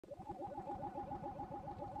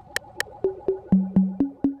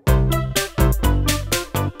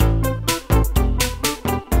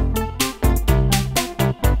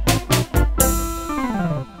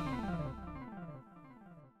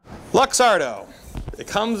Luxardo. It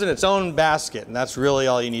comes in its own basket, and that's really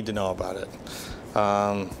all you need to know about it.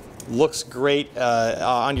 Looks great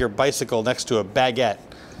on your bicycle next to a baguette,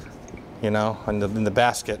 you know, in the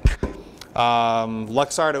basket.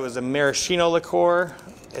 Luxardo is a maraschino liqueur.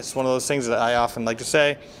 It's one of those things that I often like to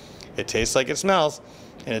say, it tastes like it smells,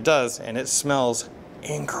 and it does, and it smells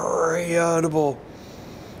incredible.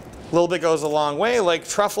 A little bit goes a long way, like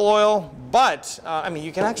truffle oil, but I mean,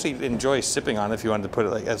 you can actually enjoy sipping on it if you wanted to put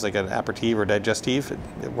it like, as like an aperitif or digestif.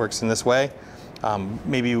 It works in this way.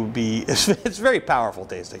 Maybe it would be, it's very powerful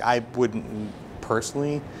tasting. I wouldn't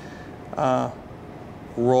personally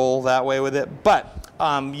roll that way with it, but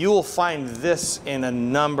you will find this in a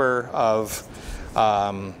number of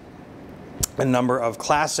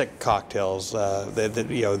classic cocktails,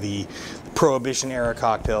 you know, the Prohibition era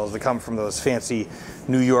cocktails that come from those fancy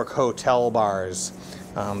New York hotel bars.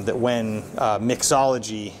 That when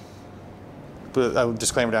mixology, a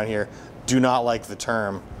disclaimer down here, do not like the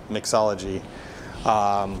term mixology,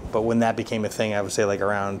 but when that became a thing, I would say like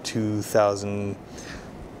around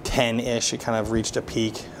 2010-ish, it kind of reached a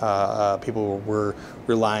peak. People were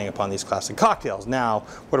relying upon these classic cocktails. Now,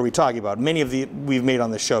 what are we talking about? Many of the we've made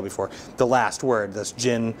on this show before. The Last Word, that's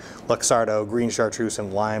gin, Luxardo, green chartreuse,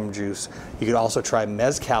 and lime juice. You could also try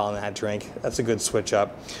mezcal in that drink. That's a good switch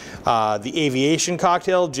up. The Aviation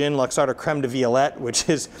cocktail, gin, Luxardo, creme de violette, which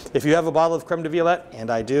is, if you have a bottle of creme de violette, and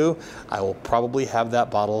I do, I will probably have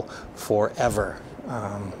that bottle forever.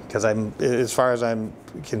 Because as far as I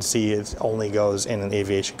can see, it only goes in an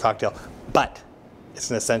Aviation cocktail, but it's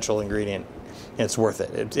an essential ingredient. And it's worth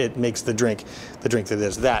it. It makes the drink that it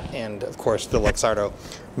is. That, and of course the Luxardo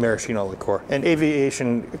maraschino liqueur. An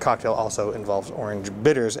Aviation cocktail also involves orange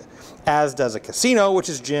bitters, as does a Casino, which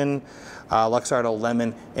is gin, Luxardo,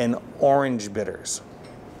 lemon, and orange bitters.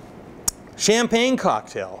 Champagne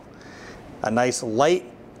cocktail, a nice light,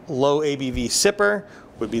 low ABV sipper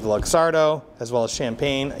would be the Luxardo, as well as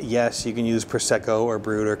champagne. Yes, you can use Prosecco or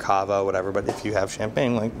Brut or Cava, whatever, but if you have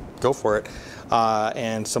champagne, like, go for it.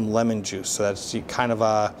 And some lemon juice. So that's kind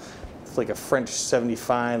of it's like a French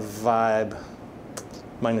 75 vibe,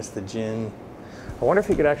 minus the gin. I wonder if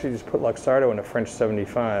you could actually just put Luxardo in a French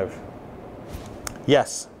 75.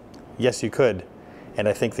 Yes, yes you could, and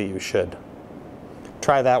I think that you should.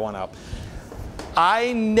 Try that one out.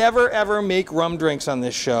 I never ever make rum drinks on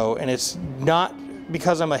this show, and it's not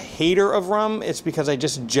because I'm a hater of rum, it's because I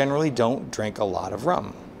just generally don't drink a lot of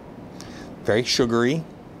rum. Very sugary,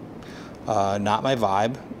 not my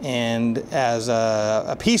vibe, and as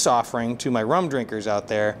a peace offering to my rum drinkers out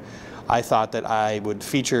there, I thought that I would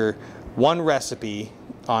feature one recipe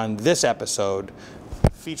on this episode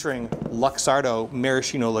featuring Luxardo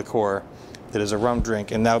maraschino liqueur that is a rum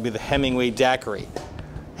drink, and that would be the Hemingway Daiquiri.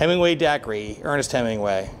 Hemingway Daiquiri, Ernest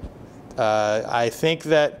Hemingway. I think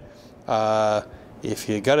that if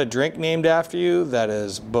you got a drink named after you, that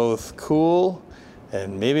is both cool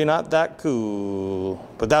and maybe not that cool.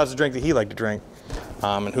 But that was the drink that he liked to drink.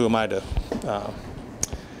 And who am I to,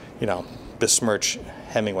 you know, besmirch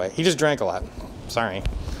Hemingway? He just drank a lot. Sorry.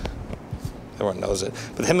 Everyone knows it.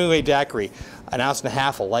 But the Hemingway Daiquiri, 1.5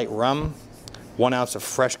 ounces of light rum, 1 ounce of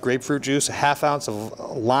fresh grapefruit juice, 1/2 ounce of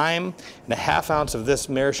lime, and 1/2 ounce of this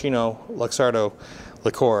maraschino Luxardo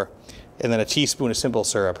liqueur, and then a teaspoon of simple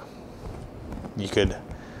syrup. You could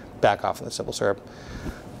back off on the simple syrup.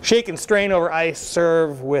 Shake and strain over ice,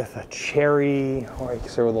 serve with a cherry, or you can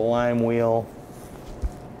serve with a lime wheel.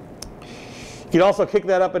 You could also kick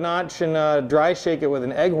that up a notch and dry shake it with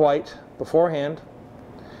an egg white beforehand,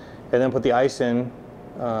 and then put the ice in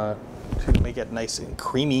to make it nice and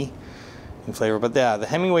creamy in flavor. But yeah, the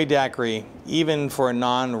Hemingway Daiquiri, even for a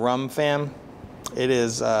non-rum fan, it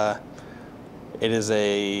is an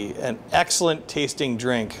excellent tasting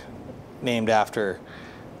drink named after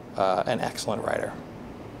an excellent writer.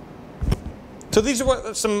 So these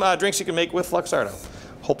are some drinks you can make with Luxardo.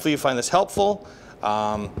 Hopefully you find this helpful.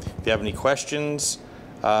 If you have any questions,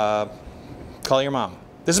 call your mom.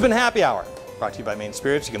 This has been Happy Hour, brought to you by Maine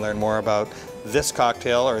Spirits. You can learn more about this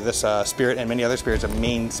cocktail or this spirit and many other spirits at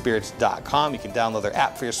mainspirits.com. You can download their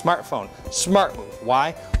app for your smartphone. Smart move.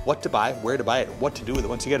 Why? What to buy, where to buy it, what to do with it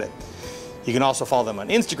once you get it. You can also follow them on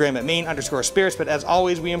Instagram at Maine_spirits, but as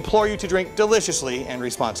always, we implore you to drink deliciously and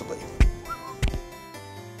responsibly.